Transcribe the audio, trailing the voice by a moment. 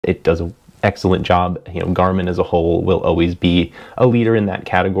It does an excellent job. You know, Garmin as a whole will always be a leader in that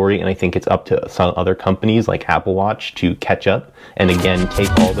category, and I think it's up to some other companies like Apple Watch to catch up and again take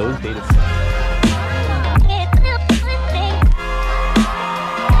all those data sets.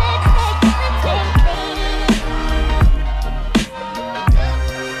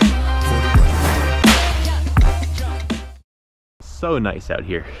 So nice out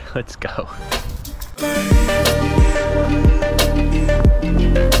here. Let's go.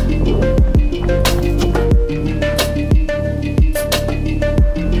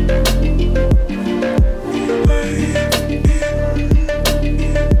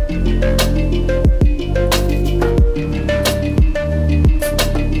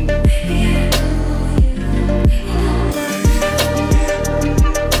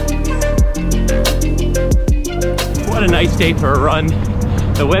 What a nice day for a run.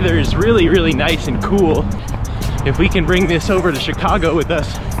 The weather is really, really nice and cool. If we can bring this over to Chicago with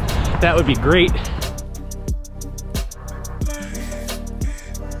us, that would be great.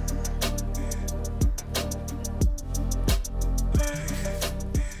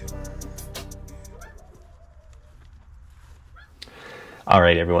 All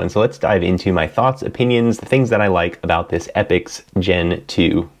right, everyone, so let's dive into my thoughts, opinions, the things that I like about this Epix Gen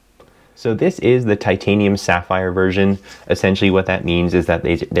 2. So this is the titanium sapphire version. Essentially what that means is that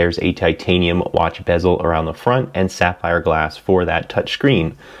there's a titanium watch bezel around the front and sapphire glass for that touch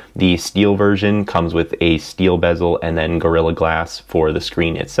screen. The steel version comes with a steel bezel and then Gorilla Glass for the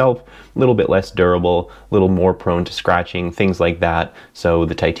screen itself. A little bit less durable, a little more prone to scratching, things like that. So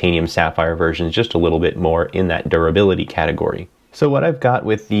the titanium sapphire version is just a little bit more in that durability category. So what I've got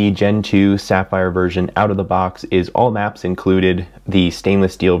with the Gen 2 Sapphire version out of the box is all maps included. The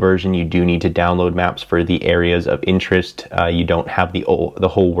stainless steel version, you do need to download maps for the areas of interest. You don't have the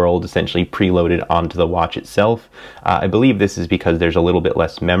whole world essentially preloaded onto the watch itself. I believe this is because there's a little bit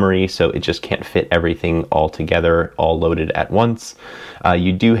less memory, so it just can't fit everything all together, all loaded at once.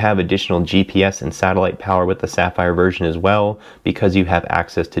 You do have additional GPS and satellite power with the Sapphire version as well, because you have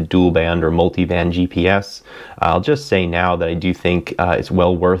access to dual band or multi-band GPS. I'll just say now that I do think it's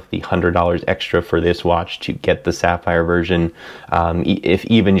well worth the $100 extra for this watch to get the Sapphire version, if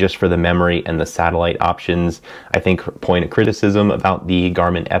even just for the memory and the satellite options. I think point of criticism about the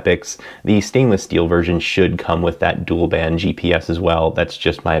Garmin Epix, the stainless steel version should come with that dual band GPS as well. That's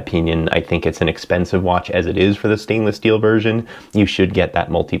just my opinion. I think it's an expensive watch as it is for the stainless steel version. You should get that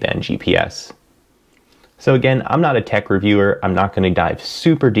multi-band GPS. So again, I'm not a tech reviewer. I'm not going to dive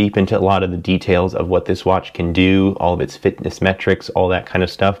super deep into a lot of the details of what this watch can do, all of its fitness metrics, all that kind of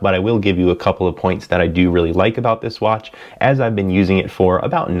stuff, but I will give you a couple of points that I do really like about this watch, as I've been using it for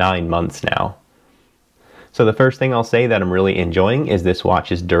about 9 months now. So the first thing I'll say that I'm really enjoying is this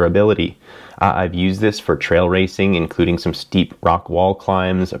watch's durability. I've used this for trail racing, including some steep rock wall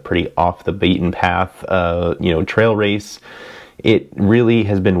climbs, a pretty off the beaten path, trail race. It really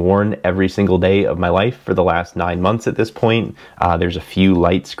has been worn every single day of my life for the last 9 months at this point. There's a few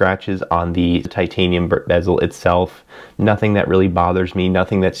light scratches on the titanium bezel itself. Nothing that really bothers me,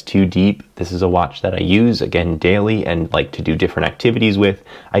 nothing that's too deep. This is a watch that I use, again, daily and like to do different activities with.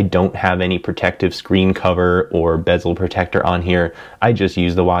 I don't have any protective screen cover or bezel protector on here. I just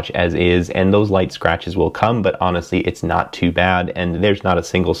use the watch as is, and those light scratches will come, but honestly, it's not too bad, and there's not a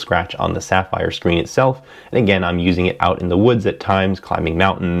single scratch on the Sapphire screen itself. And again, I'm using it out in the woods at times, climbing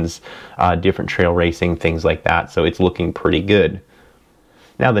mountains, different trail racing, things like that, so it's looking pretty good.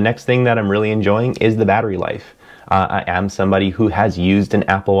 Now, the next thing that I'm really enjoying is the battery life. I am somebody who has used an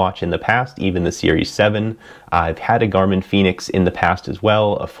Apple Watch in the past, even the Series 7. I've had a Garmin Fenix in the past as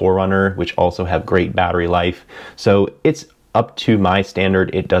well, a Forerunner, which also have great battery life. So it's up to my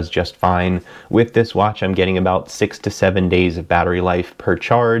standard, it does just fine. With this watch, I'm getting about 6 to 7 days of battery life per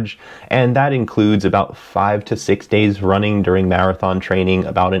charge, and that includes about 5 to 6 days running during marathon training,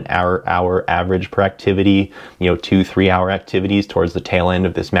 about an hour average per activity, 2-3 hour activities towards the tail end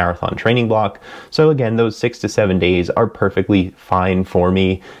of this marathon training block. So again, those 6 to 7 days are perfectly fine for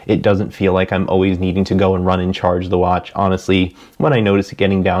me. It doesn't feel like I'm always needing to go and run and charge the watch. Honestly, when I notice it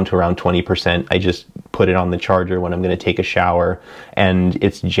getting down to around 20%, I just put it on the charger when I'm going to take a shower, and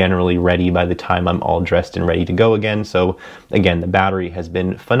it's generally ready by the time I'm all dressed and ready to go again. So again, the battery has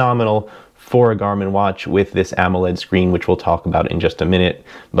been phenomenal for a Garmin watch with this AMOLED screen, which we'll talk about in just a minute.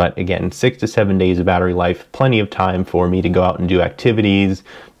 But again, 6 to 7 days of battery life, plenty of time for me to go out and do activities,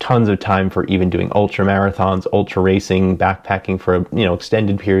 tons of time for even doing ultra marathons, ultra racing, backpacking for a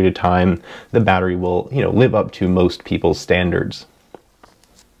extended period of time. The battery will live up to most people's standards.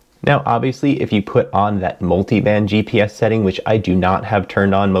 Now, obviously, if you put on that multi-band GPS setting, which I do not have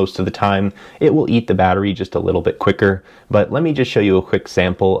turned on most of the time, it will eat the battery just a little bit quicker. But let me just show you a quick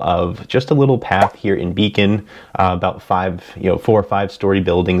sample of just a little path here in Beacon, about 4 or 5 story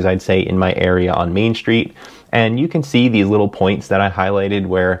buildings, I'd say, in my area on Main Street. And you can see these little points that I highlighted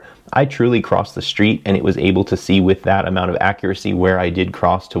where I truly crossed the street, and it was able to see with that amount of accuracy where I did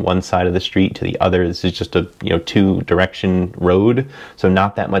cross to one side of the street to the other. This is just a 2-direction road, so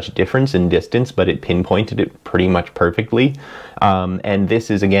not that much difference in distance, but it pinpointed it pretty much perfectly. And this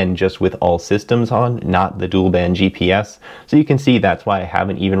is, again, just with all systems on, not the dual band GPS. So you can see that's why I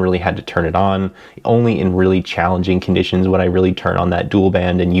haven't even really had to turn it on. Only in really challenging conditions would I really turn on that dual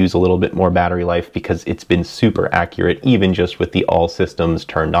band and use a little bit more battery life, because it's been super accurate, even just with the all systems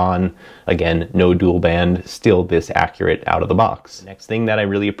turned on. Again, no dual band, still this accurate out of the box. Next thing that I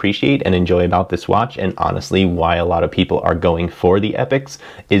really appreciate and enjoy about this watch, and honestly why a lot of people are going for the Epix,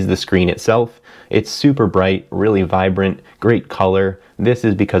 is the screen itself. It's super bright, really vibrant, great color. This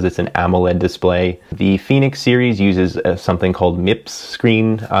is because it's an AMOLED display. The Phoenix series uses something called MIPS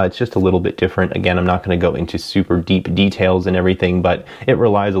screen. It's just a little bit different. Again, I'm not going to go into super deep details and everything, but it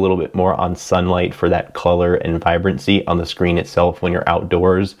relies a little bit more on sunlight for that color and vibrancy on the screen itself when you're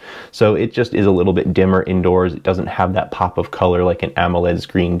outdoors. So it just is a little bit dimmer indoors. It doesn't have that pop of color like an AMOLED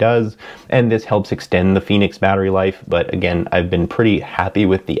screen does, and this helps extend the Phoenix battery life. But again, I've been pretty happy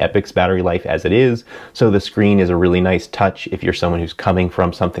with the Epix battery life as it is, so the screen is a really nice touch. If you're someone who's coming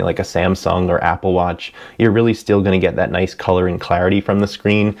from something like a Samsung or Apple Watch, you're really still going to get that nice color and clarity from the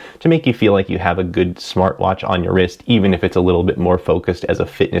screen to make you feel like you have a good smartwatch on your wrist, even if it's a little bit more focused as a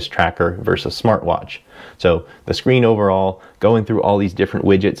fitness tracker versus smartwatch. So the screen overall, going through all these different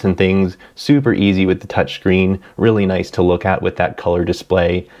widgets and things, super easy with the touch screen, really nice to look at with that color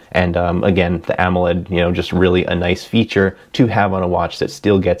display. And again, the AMOLED, just really a nice feature to have on a watch that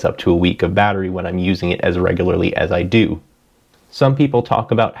still gets up to a week of battery when I'm using it as regularly as I do. Some people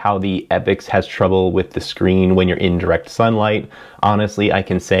talk about how the Epix has trouble with the screen when you're in direct sunlight. Honestly, I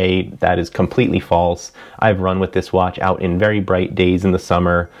can say that is completely false. I've run with this watch out in very bright days in the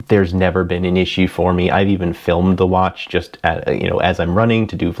summer. There's never been an issue for me. I've even filmed the watch just as I'm running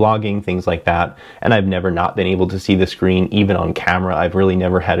to do vlogging, things like that. And I've never not been able to see the screen. Even on camera, I've really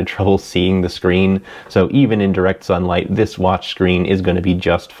never had a trouble seeing the screen. So even in direct sunlight, this watch screen is going to be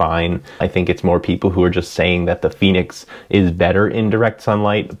just fine. I think it's more people who are just saying that the Phoenix is better in direct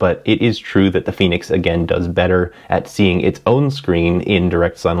sunlight, but it is true that the Phoenix, again, does better at seeing its own screen in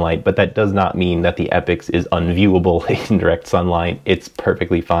direct sunlight, but that does not mean that the Epix is unviewable in direct sunlight. It's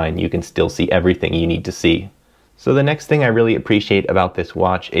perfectly fine. You can still see everything you need to see. So the next thing I really appreciate about this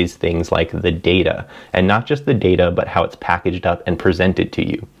watch is things like the data, and not just the data, but how it's packaged up and presented to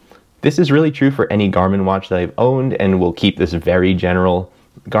you. This is really true for any Garmin watch that I've owned, and will keep this very general.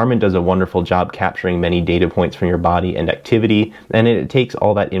 Garmin does a wonderful job capturing many data points from your body and activity, and it takes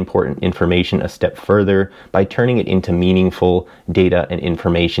all that important information a step further by turning it into meaningful data and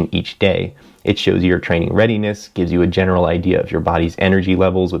information each day. It shows you your training readiness, gives you a general idea of your body's energy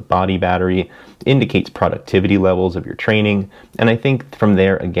levels with body battery, indicates productivity levels of your training, and I think from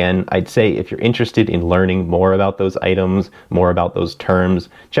there, again, I'd say if you're interested in learning more about those items, more about those terms,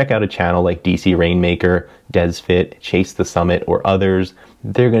 check out a channel like DC Rainmaker, DesFit, Chase the Summit, or others.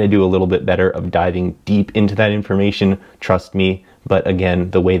 They're going to do a little bit better of diving deep into that information, trust me. But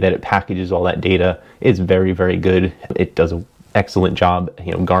again, the way that it packages all that data is very, very good. It does an excellent job.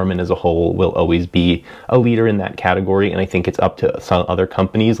 Garmin as a whole will always be a leader in that category, and I think it's up to some other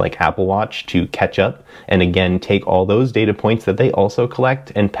companies like Apple Watch to catch up and again take all those data points that they also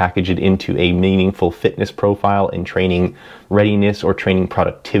collect and package it into a meaningful fitness profile and training readiness or training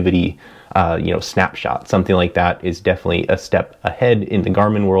productivity snapshot. Something like that is definitely a step ahead in the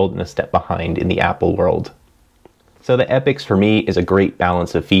Garmin world and a step behind in the Apple world. So the Epix for me is a great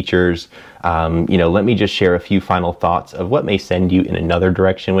balance of features. Let me just share a few final thoughts of what may send you in another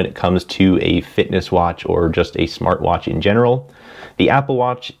direction when it comes to a fitness watch or just a smartwatch in general. The Apple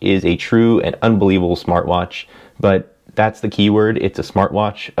Watch is a true and unbelievable smartwatch, but that's the key word. It's a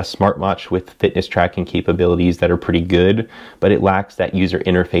smartwatch with fitness tracking capabilities that are pretty good, but it lacks that user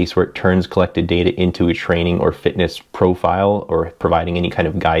interface where it turns collected data into a training or fitness profile or providing any kind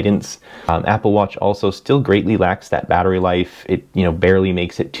of guidance. Apple Watch also still greatly lacks that battery life. It barely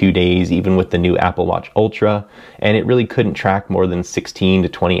makes it 2 days, even with the new Apple Watch Ultra, and it really couldn't track more than 16 to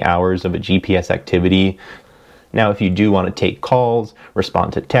 20 hours of a GPS activity. Now, if you do want to take calls,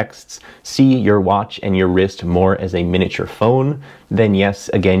 respond to texts, see your watch and your wrist more as a miniature phone, then yes,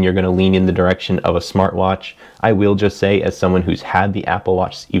 again, you're going to lean in the direction of a smartwatch. I will just say, as someone who's had the Apple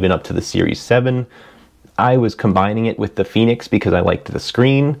Watch even up to the Series 7, I was combining it with the Phoenix because I liked the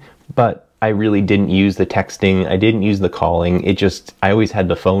screen, but I really didn't use the texting, I didn't use the calling. I always had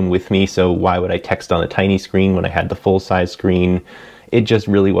the phone with me, so why would I text on a tiny screen when I had the full-size screen? It just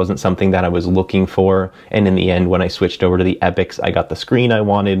really wasn't something that I was looking for, and in the end, when I switched over to the Epix, I got the screen I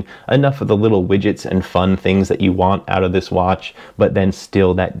wanted, enough of the little widgets and fun things that you want out of this watch, but then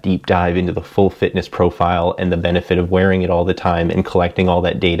still that deep dive into the full fitness profile and the benefit of wearing it all the time and collecting all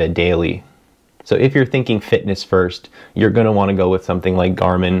that data daily. So if you're thinking fitness first, you're going to want to go with something like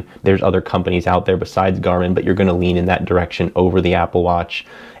Garmin. There's other companies out there besides Garmin, but you're going to lean in that direction over the Apple Watch.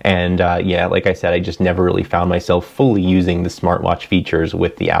 And yeah, like I said, I just never really found myself fully using the smartwatch features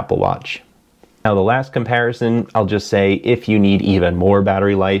with the Apple Watch. Now the last comparison, I'll just say if you need even more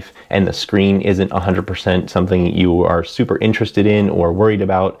battery life and the screen isn't 100% something you are super interested in or worried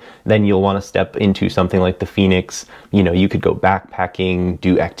about, then you'll want to step into something like the Phoenix. You know, you could go backpacking,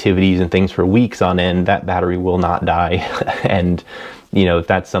 do activities and things for weeks on end. That battery will not die. And you know, if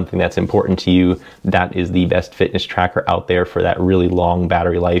that's something that's important to you, that is the best fitness tracker out there for that really long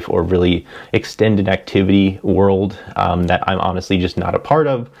battery life or really extended activity world that I'm honestly just not a part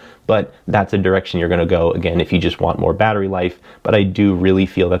of. But that's a direction you're going to go, again, if you just want more battery life. But I do really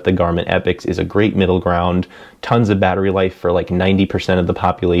feel that the Garmin Epix is a great middle ground, tons of battery life for like 90% of the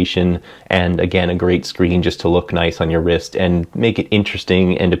population, and again, a great screen just to look nice on your wrist and make it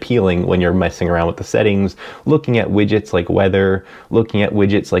interesting and appealing when you're messing around with the settings, looking at widgets like weather, looking at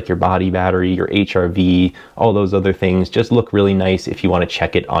widgets like your body battery, your HRV, all those other things just look really nice if you want to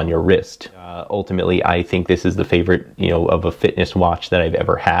check it on your wrist. Ultimately, I think this is the favorite, you know, of a fitness watch that I've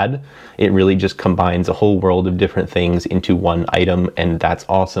ever had. It really just combines a whole world of different things into one item, and that's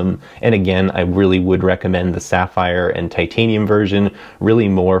awesome. And again, I really would recommend the Sapphire and Titanium version, really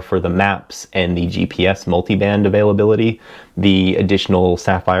more for the maps and the GPS multiband availability. The additional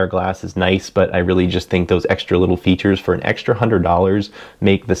Sapphire glass is nice, but I really just think those extra little features for an extra $100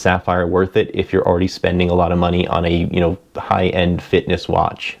 make the Sapphire worth it if you're already spending a lot of money on a, you know, high-end fitness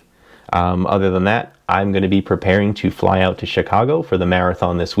watch. Other than that, I'm going to be preparing to fly out to Chicago for the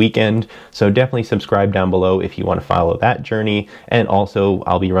marathon this weekend, so definitely subscribe down below if you want to follow that journey. And also,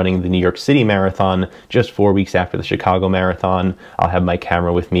 I'll be running the New York City Marathon just 4 weeks after the Chicago Marathon. I'll have my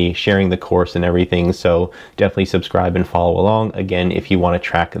camera with me, sharing the course and everything, so definitely subscribe and follow along, again, if you want to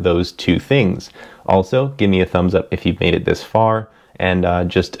track those two things. Also, give me a thumbs up if you've made it this far. And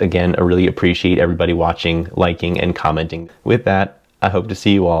just, again, I really appreciate everybody watching, liking, and commenting. With that, I hope to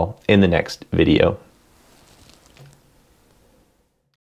see you all in the next video.